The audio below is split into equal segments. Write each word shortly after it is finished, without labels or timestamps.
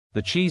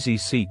The cheesy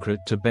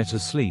secret to better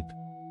sleep.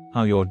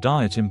 How your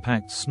diet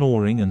impacts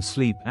snoring and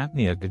sleep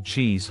apnea. Could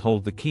cheese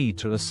hold the key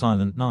to a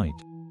silent night?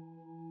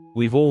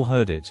 We've all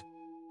heard it.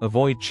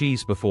 Avoid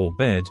cheese before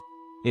bed,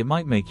 it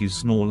might make you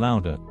snore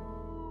louder.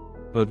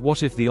 But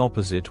what if the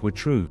opposite were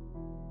true?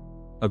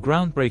 A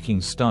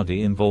groundbreaking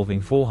study involving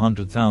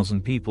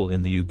 400,000 people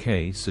in the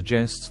UK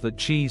suggests that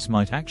cheese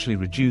might actually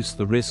reduce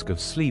the risk of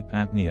sleep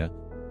apnea,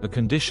 a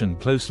condition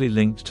closely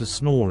linked to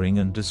snoring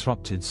and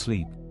disrupted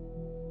sleep.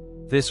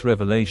 This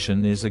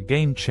revelation is a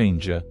game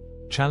changer,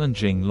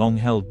 challenging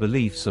long-held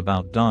beliefs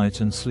about diet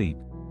and sleep.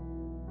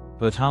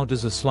 But how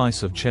does a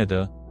slice of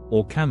cheddar,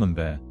 or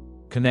camembert,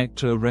 connect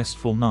to a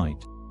restful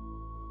night?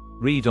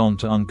 Read on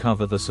to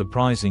uncover the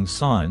surprising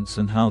science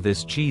and how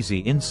this cheesy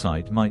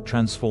insight might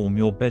transform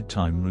your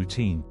bedtime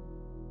routine.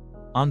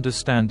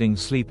 Understanding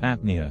sleep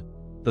apnea.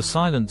 The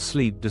silent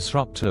sleep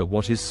disruptor.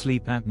 What is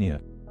sleep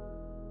apnea?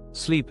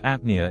 Sleep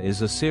apnea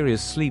is a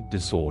serious sleep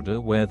disorder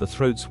where the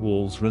throat's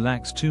walls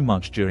relax too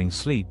much during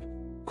sleep,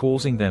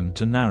 causing them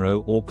to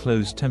narrow or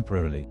close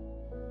temporarily.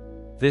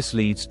 This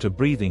leads to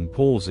breathing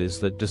pauses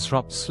that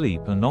disrupt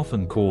sleep and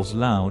often cause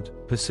loud,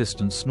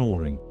 persistent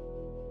snoring.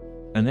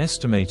 An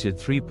estimated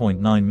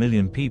 3.9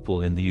 million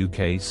people in the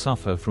UK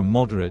suffer from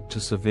moderate to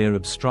severe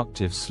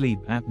obstructive sleep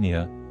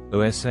apnea,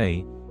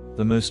 OSA,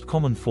 the most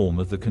common form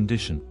of the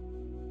condition.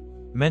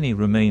 Many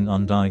remain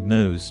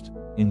undiagnosed,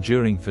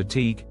 enduring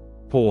fatigue,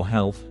 poor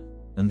health,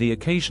 and the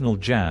occasional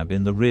jab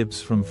in the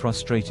ribs from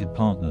frustrated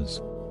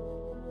partners.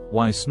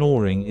 Why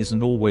snoring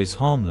isn't always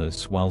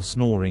harmless. While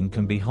snoring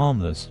can be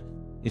harmless,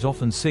 it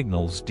often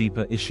signals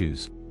deeper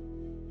issues.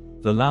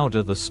 The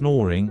louder the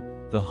snoring,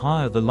 the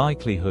higher the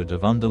likelihood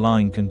of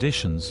underlying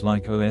conditions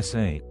like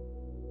OSA.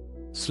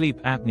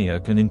 Sleep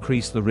apnea can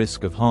increase the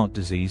risk of heart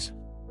disease,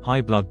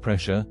 high blood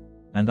pressure,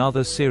 and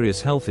other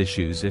serious health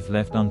issues if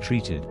left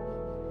untreated.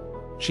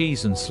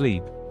 Cheese and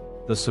sleep.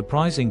 The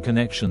surprising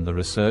connection. The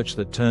research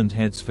that turned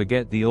heads.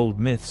 Forget the old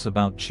myths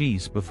about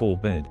cheese before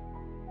bed.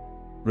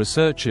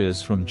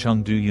 Researchers from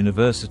Chengdu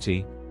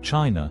University,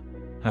 China,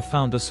 have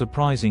found a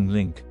surprising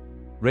link.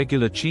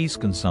 Regular cheese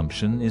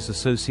consumption is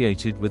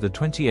associated with a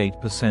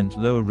 28%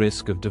 lower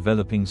risk of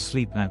developing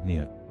sleep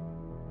apnea.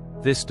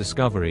 This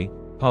discovery,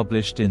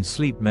 published in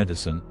Sleep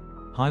Medicine,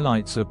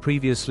 highlights a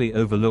previously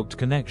overlooked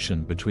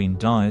connection between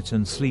diet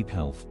and sleep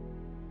health.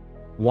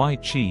 Why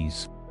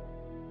cheese?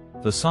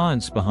 The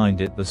science behind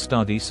it. The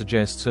study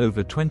suggests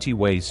over 20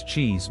 ways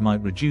cheese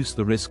might reduce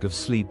the risk of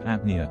sleep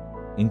apnea,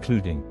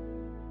 including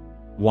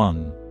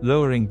 1.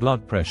 Lowering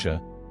blood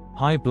pressure.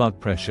 High blood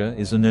pressure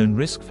is a known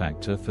risk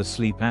factor for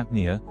sleep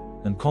apnea,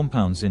 and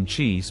compounds in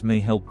cheese may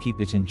help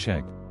keep it in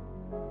check.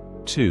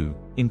 2.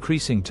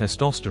 Increasing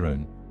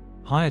testosterone.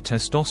 Higher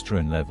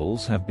testosterone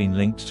levels have been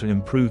linked to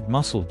improved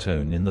muscle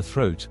tone in the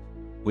throat,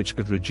 which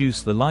could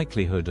reduce the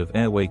likelihood of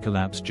airway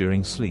collapse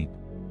during sleep.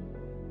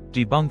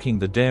 Debunking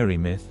the dairy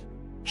myth.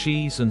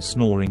 Cheese and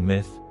snoring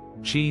myth.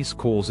 Cheese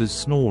causes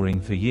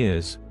snoring. For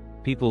years,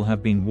 people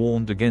have been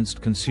warned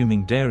against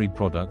consuming dairy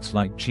products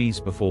like cheese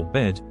before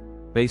bed,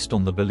 based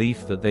on the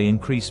belief that they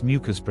increase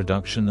mucus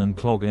production and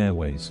clog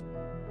airways.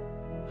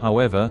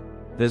 However,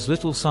 there's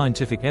little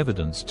scientific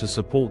evidence to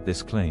support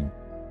this claim.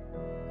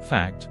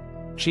 Fact: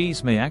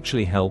 cheese may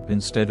actually help.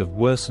 Instead of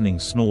worsening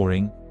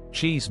snoring,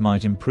 cheese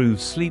might improve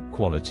sleep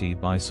quality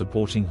by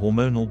supporting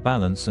hormonal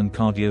balance and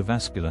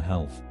cardiovascular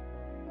health.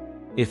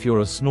 If you're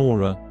a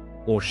snorer,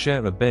 or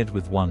share a bed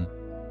with one,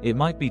 it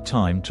might be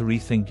time to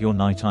rethink your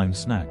nighttime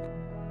snack.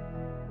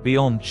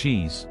 Beyond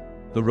cheese,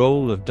 the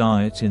role of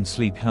diet in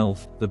sleep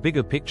health. The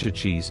bigger picture.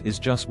 Cheese is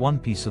just one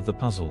piece of the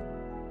puzzle.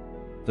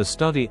 The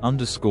study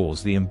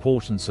underscores the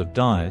importance of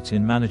diet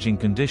in managing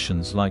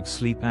conditions like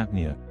sleep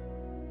apnea.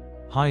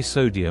 High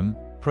sodium,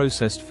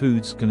 processed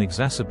foods can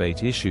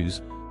exacerbate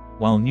issues,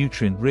 while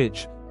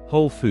nutrient-rich,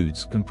 whole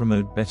foods can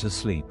promote better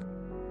sleep.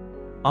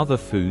 Other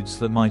foods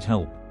that might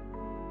help.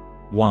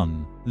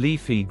 1.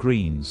 Leafy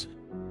greens.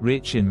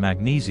 Rich in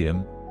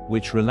magnesium,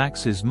 which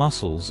relaxes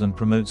muscles and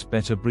promotes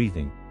better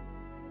breathing.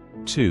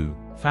 2.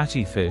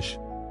 Fatty fish.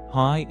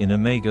 High in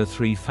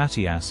omega-3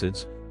 fatty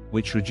acids,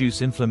 which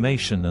reduce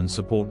inflammation and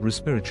support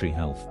respiratory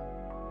health.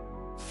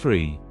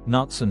 3.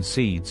 Nuts and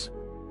seeds.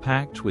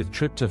 Packed with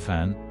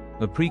tryptophan,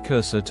 a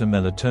precursor to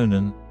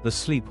melatonin, the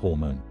sleep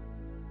hormone.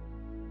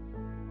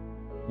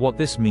 What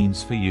this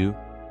means for you?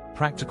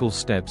 Practical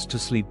steps to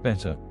sleep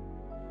better.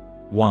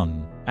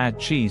 1. Add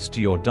cheese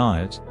to your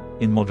diet,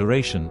 in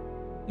moderation.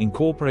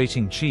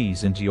 Incorporating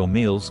cheese into your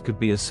meals could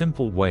be a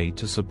simple way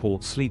to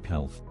support sleep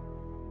health.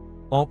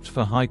 Opt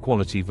for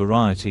high-quality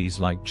varieties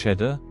like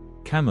cheddar,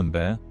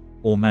 camembert,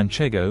 or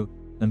manchego,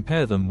 and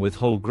pair them with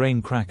whole grain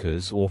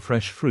crackers or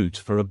fresh fruit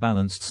for a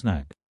balanced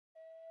snack.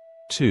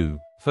 2.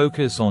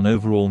 Focus on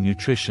overall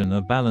nutrition.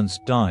 A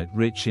balanced diet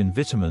rich in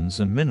vitamins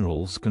and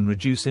minerals can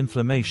reduce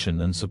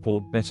inflammation and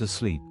support better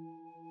sleep.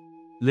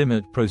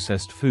 Limit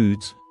processed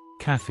foods,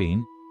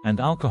 caffeine, and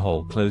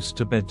alcohol close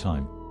to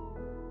bedtime.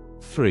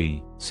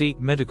 3. Seek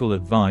medical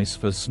advice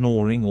for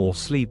snoring or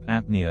sleep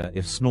apnea.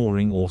 If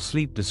snoring or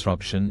sleep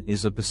disruption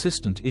is a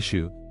persistent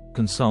issue,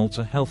 consult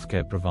a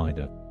healthcare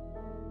provider.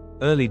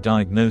 Early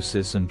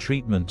diagnosis and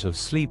treatment of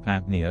sleep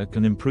apnea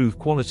can improve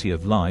quality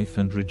of life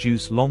and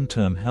reduce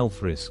long-term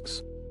health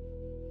risks.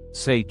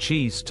 Say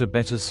cheese to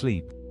better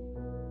sleep.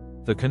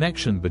 The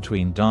connection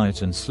between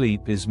diet and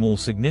sleep is more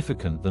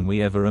significant than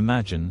we ever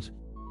imagined,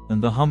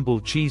 and the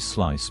humble cheese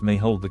slice may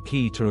hold the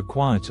key to a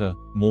quieter,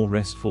 more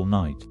restful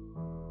night.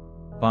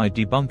 By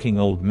debunking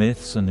old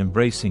myths and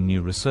embracing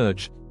new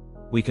research,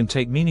 we can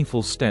take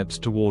meaningful steps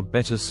toward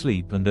better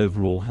sleep and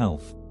overall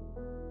health.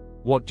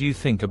 What do you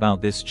think about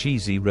this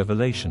cheesy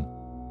revelation?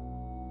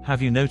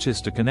 Have you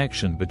noticed a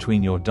connection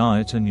between your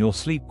diet and your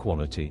sleep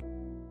quality?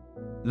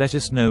 Let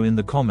us know in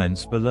the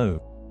comments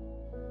below.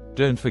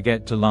 Don't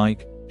forget to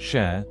like,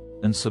 share,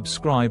 and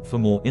subscribe for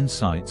more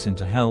insights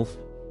into health,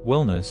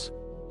 wellness,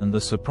 and the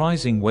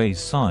surprising ways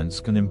science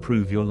can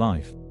improve your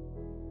life.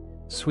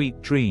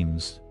 Sweet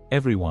dreams,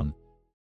 everyone.